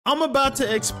I'm about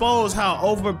to expose how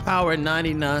overpowered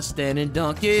 99 standing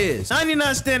dunk is.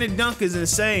 99 standing dunk is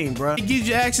insane, bro. It gives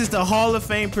you access to Hall of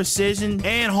Fame precision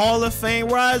and Hall of Fame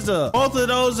rise up. Both of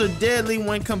those are deadly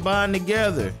when combined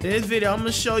together. In this video, I'm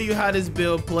gonna show you how this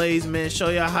build plays, man. Show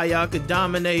y'all how y'all could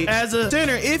dominate as a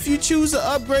center if you choose to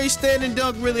upgrade standing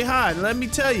dunk really high. And let me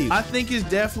tell you, I think it's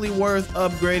definitely worth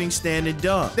upgrading standing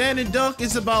dunk. Standing dunk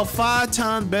is about 5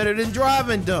 times better than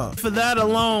driving dunk. For that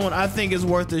alone, I think it's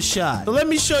worth a shot. So let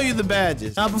me show you the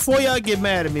badges. Now, before y'all get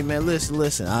mad at me, man, listen.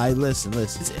 Listen. I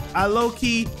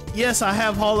low-key, yes, I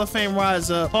have Hall of Fame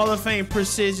rise up, Hall of Fame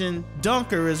precision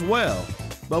dunker as well.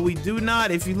 But we do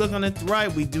not, if you look on the right,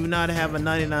 we do not have a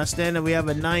 99 standard. We have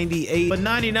a 98. But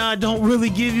 99 don't really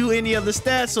give you any other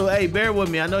stats. So, hey, bear with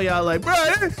me. I know y'all like, bro,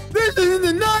 this is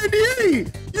the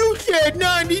 98. You said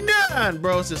 99.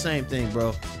 Bro, it's the same thing,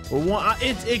 bro. Well,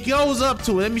 it goes up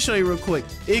to it. Let me show you real quick.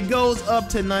 It goes up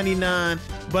to 99,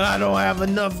 but I don't have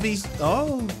enough V's.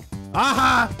 Oh,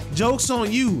 aha, joke's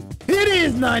on you. It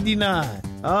is 99.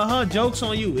 Joke's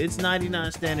on you. It's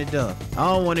 99 standard dunk.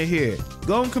 I don't want to hear it.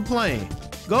 Go and complain.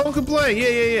 Go and complain.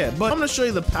 Yeah. But I'm going to show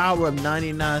you the power of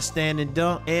 99 standing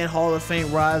dunk and Hall of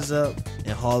Fame rise up and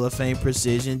Hall of Fame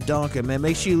precision dunker, man.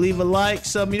 Make sure you leave a like,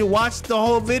 sub me to watch the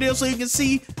whole video so you can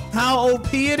see how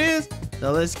OP it is. Now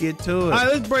let's get to it. All right,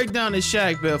 let's break down this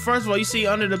Shaq build. First of all, you see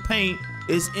under the paint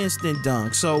is instant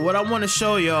dunk. So what I want to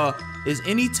show y'all is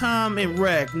anytime in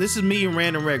rec, and this is me in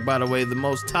random rec, by the way, the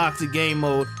most toxic game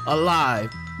mode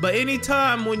alive. But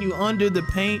anytime when you under the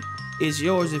paint, it's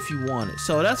yours if you want it.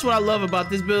 So that's what I love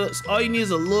about this build. All you need is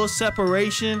a little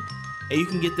separation and you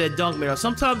can get that dunk meter.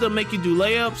 Sometimes they'll make you do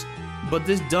layups, but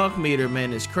this dunk meter,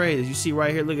 man, is crazy. You see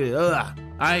right here, look at it. Ugh.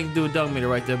 I ain't do a dunk meter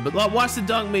right there, but watch the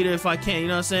dunk meter if I can. You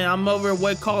know what I'm saying? I'm over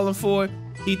wet calling for it.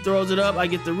 He throws it up. I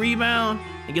get the rebound.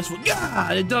 And guess what?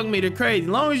 God, the dunk meter crazy. As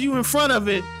long as you in front of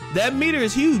it, that meter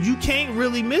is huge. You can't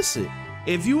really miss it.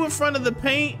 If you in front of the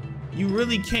paint, you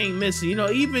really can't miss it. You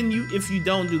know, even if you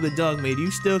don't do the dunk meter,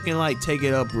 you still can like take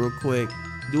it up real quick.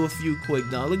 Do a few quick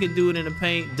dunks. Look at dude in the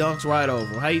paint, dunks right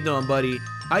over. How you doing, buddy?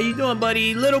 How you doing,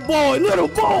 buddy? Little boy.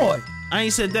 I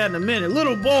ain't said that in a minute.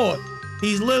 Little boy.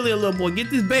 He's literally a little boy.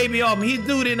 Get this baby off me. He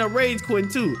dude in a rage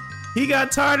quitting too. He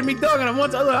got tired of me dunking.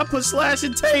 I put slash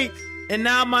and tape, and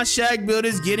now my Shaq build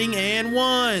is getting and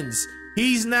ones.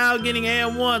 He's now getting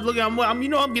and ones. Look, I'm you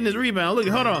know I'm getting this rebound. Look,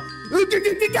 hold on.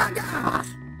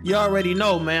 You already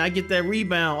know, man. I get that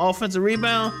rebound, offensive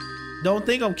rebound. Don't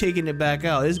think I'm kicking it back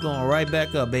out. It's going right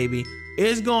back up, baby.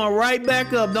 It's going right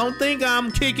back up. Don't think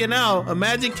I'm kicking out.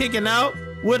 Imagine kicking out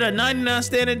with a 99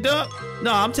 standing dunk.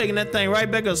 No, I'm taking that thing right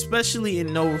back up, especially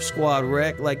in no squad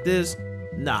rec like this.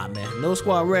 Nah, man, no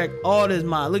squad rec. All this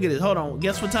mine. Look at this. Hold on.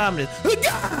 Guess what time it is?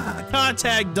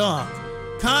 Contact dunk.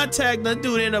 Contact dunk.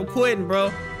 Dude ended up quitting,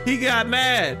 bro. He got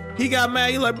mad. He's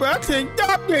like, bro, I can't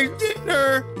stop this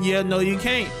dinner. Yeah, no, you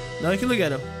can't. No, you can look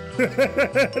at him.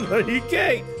 No, you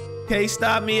can't. Can't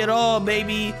stop me at all,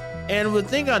 baby. And the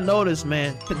thing I noticed,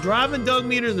 man, the driving dunk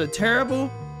meters are terrible,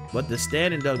 but the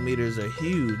standing dunk meters are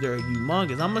huge. They're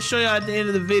humongous. I'm gonna show you at the end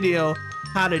of the video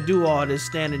how to do all this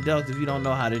standing dunk if you don't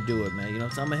know how to do it, man. You know,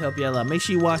 so I'm gonna help you out. Make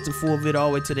sure you watch the full video all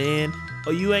the way to the end,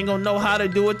 or you ain't gonna know how to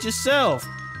do it yourself.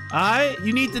 All right,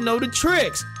 you need to know the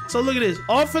tricks. So look at this,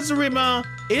 offensive rebound,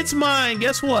 it's mine.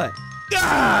 Guess what?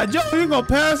 God, Joe, you gonna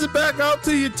pass it back out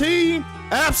to your team?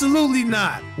 Absolutely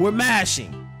not. We're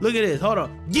mashing. Look at this. Hold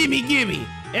on. Gimme.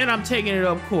 And I'm taking it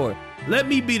up court. Let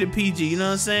me be the PG, you know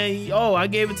what I'm saying? Oh, I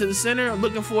gave it to the center. I'm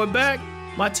looking for it back.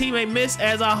 My teammate missed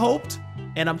as I hoped.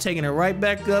 And I'm taking it right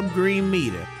back up, green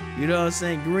meter. You know what I'm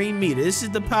saying? Green meter. This is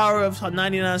the power of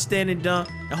 99 standing dunk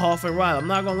and Hall of Fame rise. I'm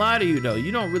not going to lie to you, though.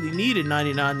 You don't really need a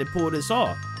 99 to pull this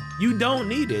off. You don't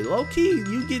need it. Low key,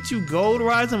 you get you gold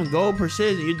rise and gold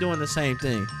precision. You're doing the same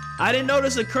thing. I didn't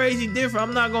notice a crazy difference.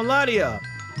 I'm not going to lie to y'all.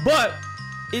 But,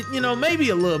 you know, maybe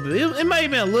a little bit. It might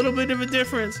have been a little bit of a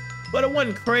difference. But it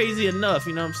wasn't crazy enough,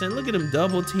 you know what I'm saying? Look at them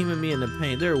double teaming me in the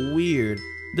paint. They're weird.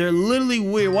 They're literally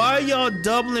weird. Why are y'all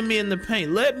doubling me in the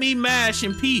paint? Let me mash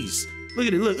in peace. Look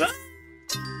at it, look.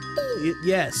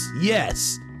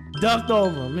 Yes. Ducked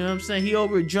over him, you know what I'm saying? He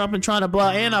over jumping, trying to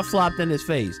block, and I flopped in his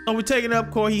face. So we're taking it up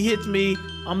court, he hits me.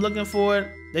 I'm looking for it.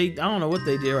 I don't know what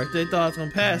they did right there. They thought I was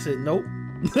gonna pass it. Nope.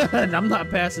 I'm not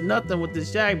passing nothing with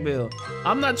this Shaq build.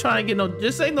 I'm not trying to get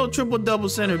this ain't no triple-double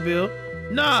center build.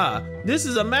 Nah, this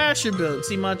is a masher build.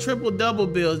 See, my triple-double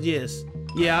build, yes.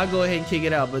 Yeah, I'll go ahead and kick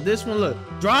it out. But this one, look.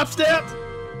 Drop step.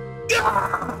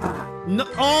 No,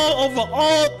 over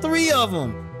all three of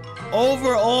them.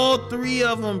 Over all three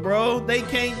of them, bro. They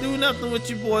can't do nothing with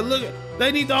you, boy. Look,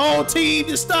 they need the whole team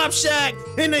to stop Shaq,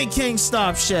 and they can't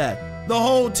stop Shaq. The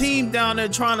whole team down there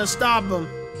trying to stop him.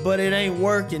 but it ain't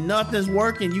working. Nothing's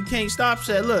working. You can't stop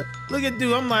Shaq. Look at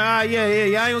dude. I'm like, ah, yeah.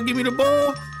 Y'all ain't gonna give me the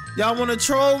ball? Y'all wanna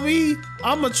troll me?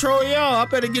 I'ma troll y'all. I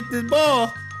better get this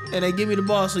ball. And they give me the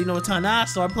ball, so you know what time now I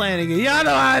start playing again. Y'all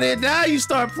know how it is. Now you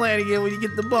start playing again when you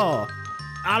get the ball.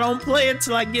 I don't play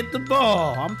until I get the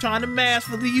ball. I'm trying to mask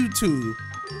for the YouTube.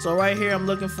 So right here, I'm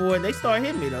looking for it. They start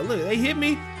hitting me though. Look, they hit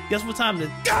me. Guess what time it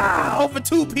is? God, over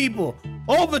 2 people.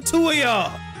 Over 2 of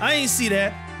y'all. I ain't see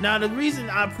that. Now, the reason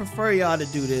I prefer y'all to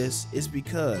do this is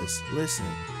because, listen,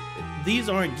 these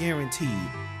aren't guaranteed.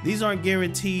 These aren't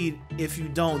guaranteed if you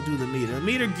don't do the meter. The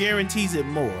meter guarantees it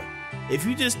more. If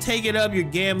you just take it up, you're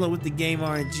gambling with the game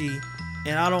RNG.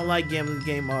 And I don't like gambling with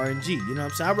the game RNG. You know what I'm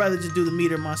saying? I'd rather just do the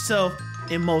meter myself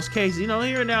in most cases. You know,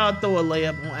 here and now I throw a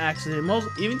layup on accident.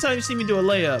 Even time you see me do a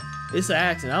layup, it's an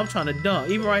accident. I'm trying to dunk.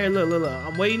 Even right here, look.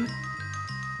 I'm waiting.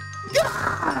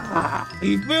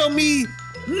 You feel me?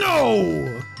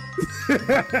 No!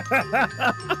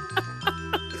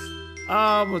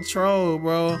 I'm a troll,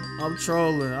 bro. I'm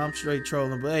trolling. I'm straight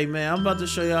trolling. But hey, man, I'm about to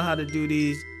show y'all how to do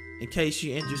these in case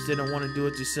you're interested and want to do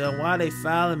it yourself. Why are they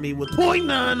fouling me with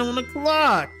 0.9 on the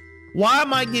clock? Why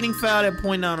am I getting fouled at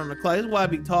 0.9 on the clock? This is what I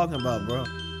be talking about, bro.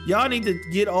 Y'all need to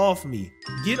get off me.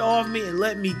 Get off me and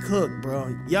let me cook,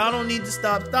 bro. Y'all don't need to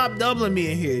stop doubling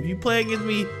me in here. If you play against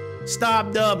me,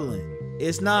 stop doubling.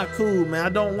 It's not cool, man. I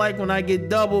don't like when I get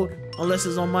doubled unless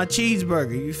it's on my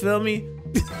cheeseburger. You feel me?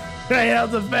 Hey,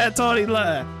 that was a Fat Tony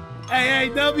line. Hey,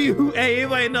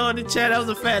 anybody know in the chat, that was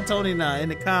a Fat Tony line in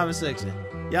the comment section.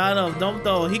 Y'all know, don't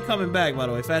throw. He coming back, by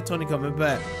the way. Fat Tony coming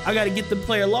back. I got to get the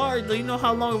player large, though. You know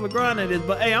how long of a grind it is.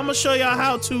 But, hey, I'm going to show y'all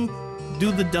how to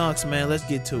do the dunks, man. Let's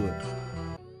get to it.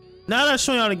 Now that I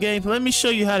show y'all the game, let me show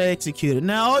you how to execute it.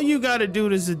 Now, all you got to do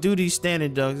is to do these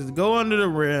standing dunks. Is go under the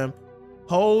rim,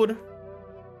 hold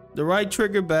the right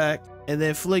trigger back, and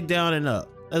then flick down and up.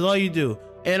 That's all you do.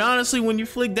 And honestly, when you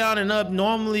flick down and up,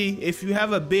 normally, if you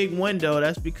have a big window,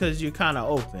 that's because you're kind of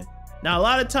open. Now, a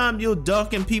lot of times you'll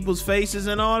dunk in people's faces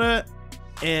and all that,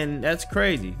 and that's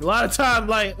crazy. A lot of times,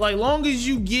 like long as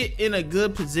you get in a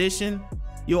good position,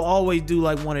 you'll always do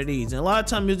like one of these. And a lot of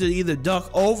times you'll just either dunk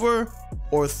over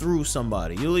or through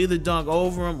somebody. You'll either dunk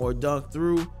over them or dunk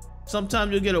through.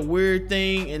 Sometimes you'll get a weird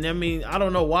thing, and I mean, I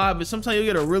don't know why, but sometimes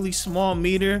you'll get a really small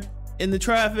meter in the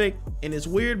traffic, and it's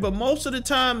weird. But most of the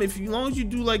time, as long as you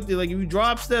do like if you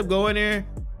drop step, go in there,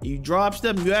 you drop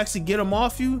step, and you actually get them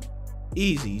off you,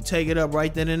 easy. You take it up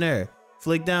right then and there.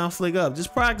 Flick down, flick up.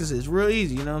 Just practice it. It's real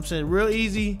easy. You know what I'm saying? Real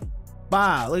easy.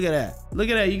 Bye. Look at that. Look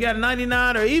at that. You got a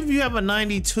 99, or even if you have a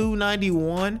 92,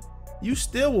 91, you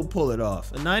still will pull it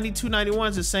off. A 92, 91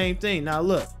 is the same thing. Now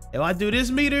look, if I do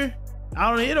this meter,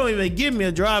 it don't even give me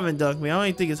a driving dunk. I don't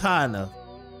even think it's high enough.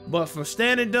 But for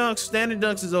standing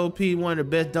dunks is OP, one of the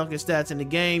best dunking stats in the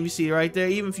game. You see it right there.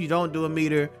 Even if you don't do a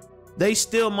meter, they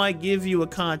still might give you a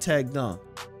contact dunk.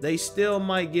 They still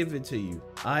might give it to you.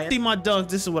 I see my dunk.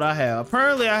 This is what I have.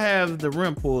 Apparently, I have the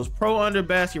rim pulls, pro under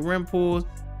basket rim pulls,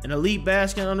 and elite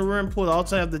basket under rim pulls. I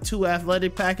also have the 2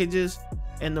 athletic packages,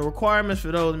 and the requirements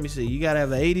for those. Let me see. You gotta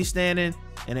have an 80 standing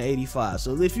and an 85.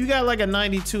 So if you got like a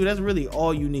 92, that's really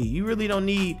all you need. You really don't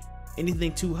need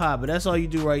anything too high, but that's all you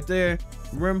do right there.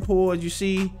 Rim pull, as you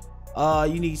see,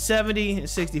 you need 70 and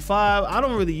 65. I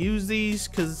don't really use these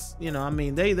because, you know, I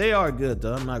mean, they are good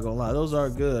though. I'm not gonna lie, those are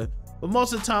good. But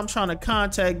most of the time, I'm trying to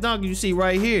contact dunk. You see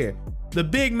right here, the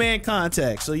big man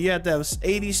contact. So you have to have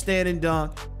 80 standing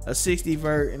dunk, a 60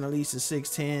 vert, and at least a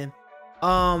 610.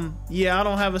 Yeah, I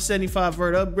don't have a 75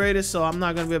 vert upgraded, so I'm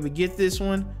not gonna be able to get this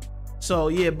one. So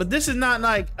yeah, but this is not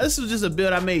like, this was just a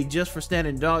build I made just for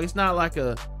standing dunk. It's not like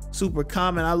a super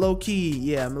common. I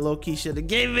low-key should have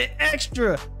gave it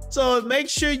extra. So make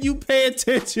sure you pay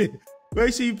attention.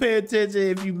 Make sure you pay attention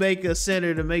if you make a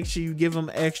center, to make sure you give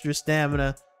them extra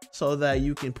stamina so that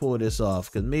you can pull this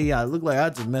off. Because me, I look like I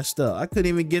just messed up. I couldn't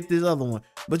even get this other one.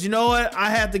 But you know what? I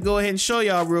have to go ahead and show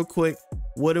y'all real quick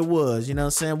what it was. You know what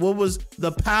I'm saying? What was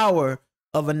the power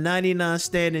of a 99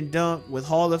 standing dunk with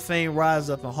Hall of Fame rise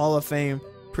up and Hall of Fame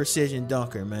precision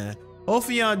dunker, man.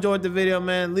 Hopefully y'all enjoyed the video,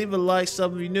 man. Leave a like,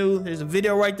 sub if you new. There's a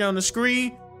video right there on the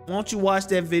screen. Why don't you watch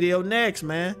that video next,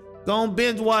 man? Go on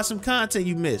binge watch some content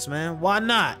you missed, man. Why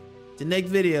not? The next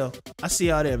video. I see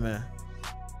y'all there, man.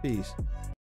 Peace.